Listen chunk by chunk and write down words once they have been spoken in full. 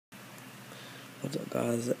What's up,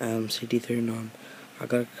 guys? I'm CT39. I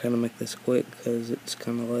gotta kind of make this quick because it's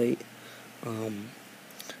kind of late.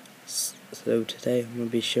 So today I'm gonna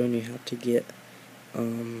be showing you how to get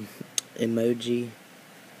emoji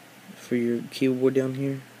for your keyboard down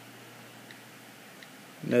here.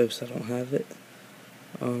 Notice I don't have it.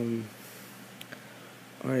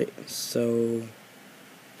 Alright, so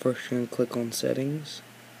first you're gonna click on settings.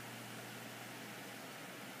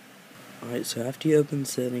 Alright, so after you open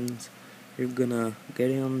settings, you're gonna go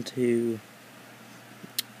down to,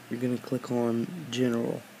 you're gonna click on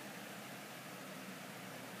general.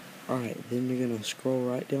 Alright, then you're gonna scroll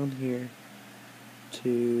right down here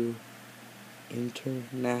to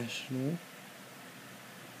international.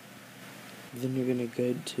 Then you're gonna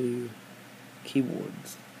go to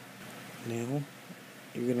keyboards. Now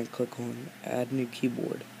you're gonna click on add new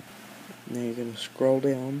keyboard. Now you're gonna scroll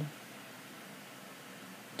down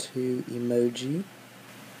to emoji.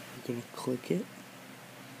 You're gonna click it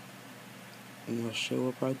and it'll show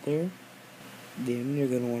up right there. Then you're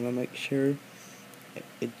gonna want to make sure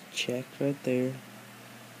it's checked right there.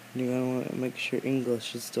 And you're gonna want to make sure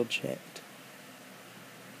English is still checked.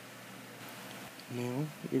 Now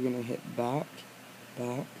you're gonna hit back,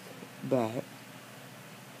 and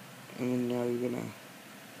then now you're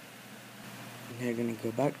gonna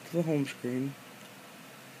go back to the home screen,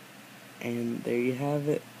 and there you have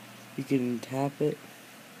it. You can tap it.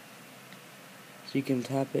 So you can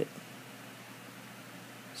tap it.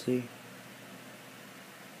 See?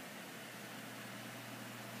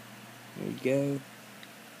 There you go.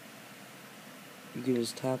 You can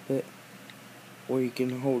just tap it, or you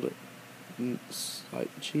can hold it. And it's like,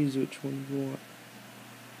 choose which one you want.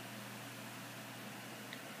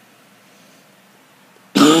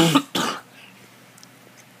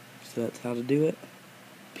 So that's how to do it.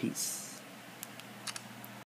 Peace.